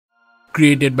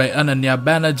Created by Ananya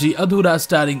Banerjee, Adhura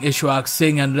starring Ishwak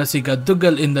Singh and Rasika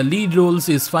Duggal in the lead roles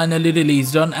is finally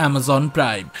released on Amazon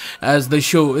Prime. As the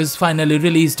show is finally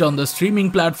released on the streaming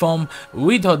platform,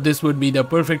 we thought this would be the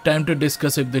perfect time to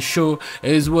discuss if the show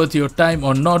is worth your time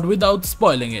or not without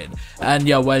spoiling it. And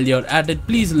yeah, while you're at it,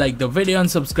 please like the video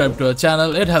and subscribe to our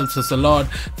channel, it helps us a lot.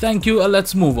 Thank you,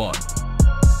 let's move on.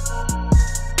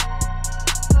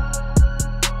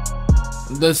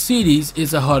 The series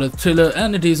is a horror thriller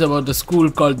and it is about the school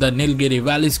called the Nilgiri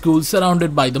Valley School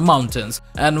surrounded by the mountains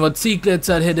and what secrets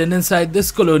are hidden inside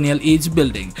this colonial age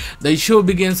building. The show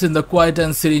begins in the quiet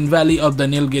and serene valley of the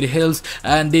Nilgiri Hills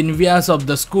and Din Vyas of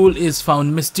the school is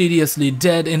found mysteriously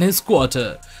dead in his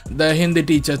quarter. The Hindi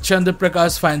teacher Chandra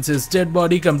Prakash finds his dead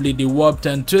body completely warped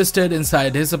and twisted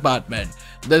inside his apartment.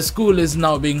 The school is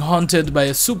now being haunted by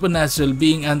a supernatural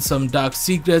being and some dark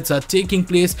secrets are taking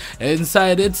place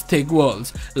inside its thick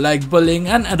walls, like bullying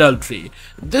and adultery.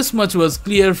 This much was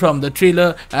clear from the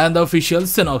trailer and the official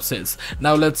synopsis.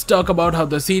 Now let's talk about how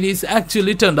the series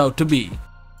actually turned out to be.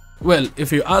 Well,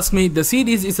 if you ask me, the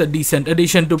series is a decent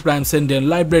addition to Prime's Indian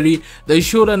library. The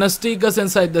showrunners take us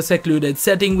inside the secluded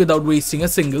setting without wasting a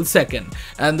single second,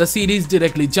 and the series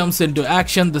directly jumps into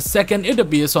action the second it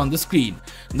appears on the screen.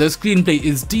 The screenplay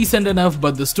is decent enough,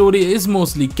 but the story is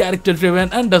mostly character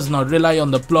driven and does not rely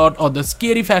on the plot or the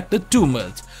scary factor too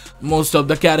much. Most of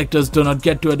the characters do not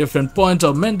get to a different point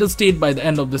or mental state by the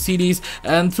end of the series,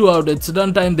 and throughout its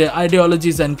runtime their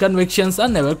ideologies and convictions are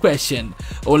never questioned.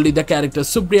 Only the character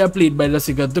Supriya, played by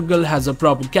Rasika Duggal, has a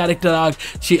proper character arc.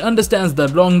 She understands the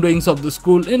wrongdoings of the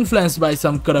school influenced by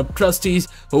some corrupt trustees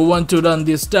who want to run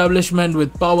the establishment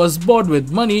with powers bought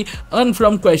with money earned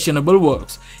from questionable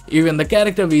works. Even the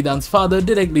character Vedant's father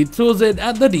directly throws it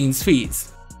at the dean's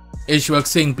fees. Ishwak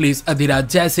Singh plays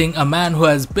Adhura, a man who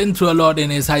has been through a lot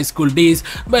in his high school days,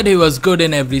 but he was good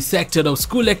in every sector of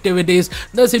school activities,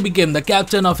 thus he became the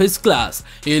captain of his class.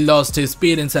 He lost his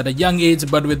parents at a young age,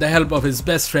 but with the help of his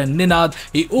best friend Ninad,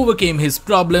 he overcame his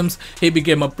problems. He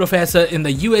became a professor in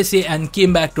the USA and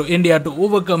came back to India to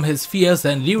overcome his fears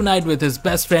and reunite with his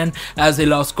best friend as he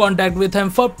lost contact with him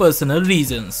for personal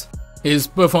reasons. His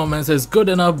performance is good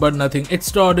enough but nothing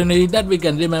extraordinary that we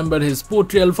can remember his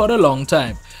portrayal for a long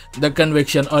time. The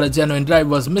conviction or a genuine drive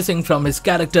was missing from his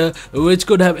character, which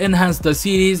could have enhanced the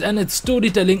series and its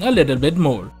storytelling a little bit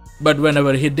more. But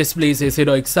whenever he displays his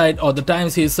heroic side or the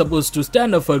times he is supposed to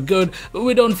stand up for good,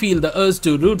 we don't feel the urge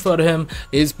to root for him.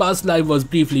 His past life was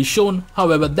briefly shown,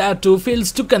 however that too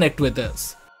fails to connect with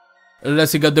us.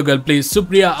 Rasika Duggal plays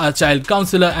Supriya, a child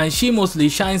counselor, and she mostly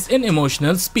shines in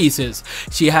emotional spaces.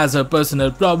 She has her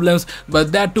personal problems,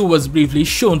 but that too was briefly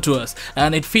shown to us,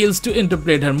 and it fails to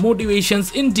interpret her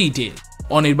motivations in detail.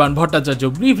 Anirban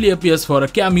Bhattacharya briefly appears for a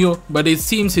cameo, but it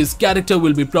seems his character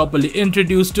will be properly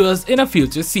introduced to us in a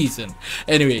future season.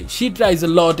 Anyway, she tries a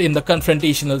lot in the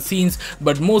confrontational scenes,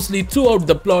 but mostly throughout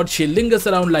the plot she lingers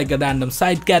around like a random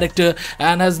side character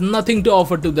and has nothing to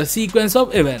offer to the sequence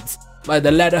of events. By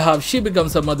the latter half, she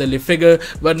becomes a motherly figure,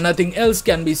 but nothing else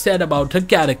can be said about her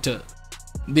character.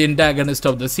 The antagonists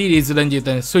of the series, Ranjit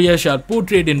and Suyash, are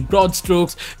portrayed in broad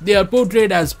strokes. They are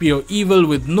portrayed as pure evil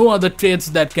with no other traits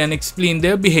that can explain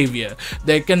their behavior.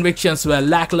 Their convictions were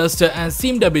lackluster and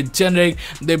seemed a bit generic.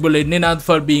 They bullied Ninad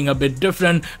for being a bit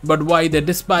different, but why they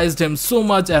despised him so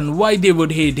much and why they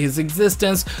would hate his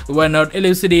existence were not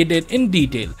elucidated in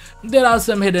detail. There are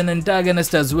some hidden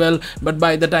antagonists as well, but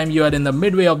by the time you are in the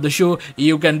midway of the show,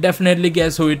 you can definitely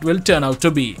guess who it will turn out to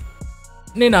be.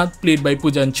 Ninad, played by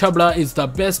Pujan Chhabra, is the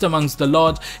best amongst the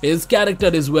lot. His character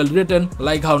is well written,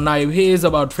 like how naive he is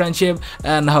about friendship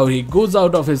and how he goes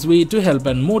out of his way to help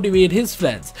and motivate his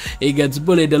friends. He gets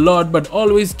bullied a lot but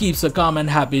always keeps a calm and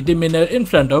happy demeanor in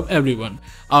front of everyone.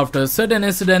 After a certain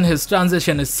incident, his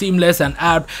transition is seamless and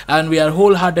apt, and we are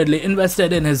wholeheartedly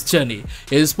invested in his journey.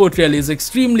 His portrayal is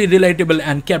extremely relatable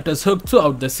and kept us hooked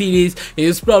throughout the series. He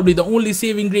is probably the only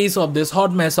saving grace of this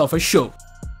hot mess of a show.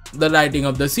 The writing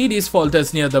of the series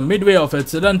falters near the midway of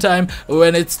its runtime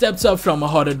when it steps up from a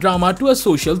horror drama to a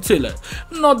social thriller.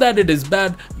 Not that it is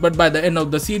bad, but by the end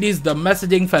of the series the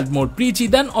messaging felt more preachy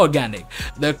than organic.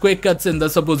 The quick cuts in the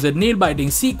supposed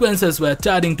nail-biting sequences were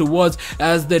tiring to watch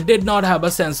as they did not have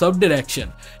a sense of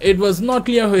direction. It was not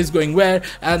clear who is going where,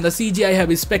 and the CGI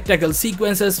heavy spectacle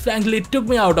sequences frankly took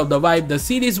me out of the vibe the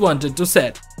series wanted to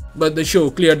set. But the show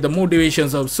cleared the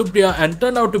motivations of Supriya and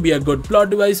turned out to be a good plot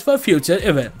device for future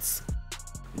events.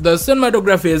 The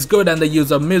cinematography is good and the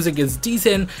use of music is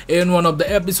decent. In one of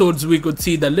the episodes, we could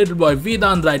see the little boy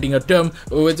Vedant writing a term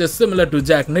which is similar to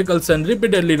Jack Nicholson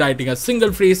repeatedly writing a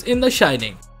single phrase in The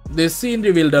Shining. This scene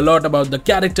revealed a lot about the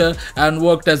character and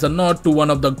worked as a nod to one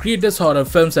of the greatest horror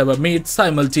films ever made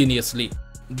simultaneously.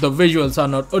 The visuals are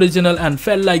not original and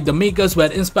felt like the makers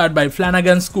were inspired by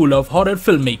Flanagan's school of horror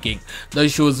filmmaking. The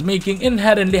show's making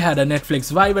inherently had a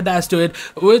Netflix vibe attached to it,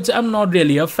 which I'm not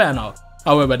really a fan of.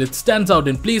 However, it stands out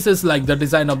in places like the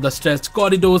design of the stretched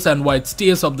corridors and wide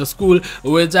stairs of the school,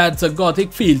 which adds a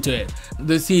gothic feel to it.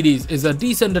 The series is a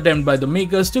decent attempt by the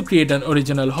makers to create an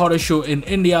original horror show in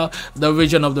India. The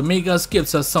vision of the makers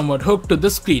keeps us somewhat hooked to the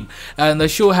screen, and the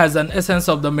show has an essence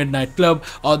of the Midnight Club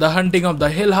or the Haunting of the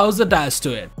Hill House attached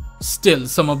to it. Still,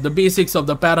 some of the basics of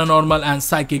the paranormal and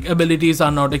psychic abilities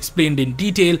are not explained in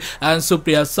detail, and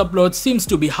Supriya's subplot seems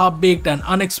to be half-baked and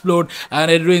unexplored, and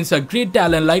it ruins a great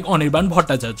talent like Anirban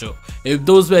Bhattacharya. If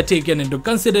those were taken into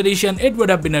consideration, it would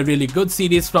have been a really good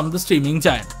series from the streaming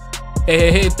giant.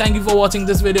 Hey, thank you for watching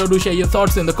this video. Do share your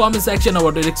thoughts in the comment section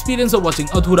about your experience of watching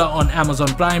Adhura on Amazon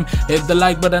Prime. Hit the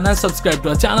like button and subscribe to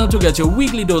our channel to get your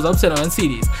weekly dose of cinema and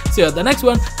series. See you at the next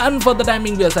one, and for the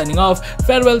timing we are signing off.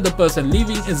 Farewell, the person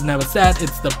leaving is never sad,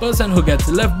 it's the person who gets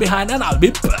left behind, and I'll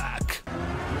be back.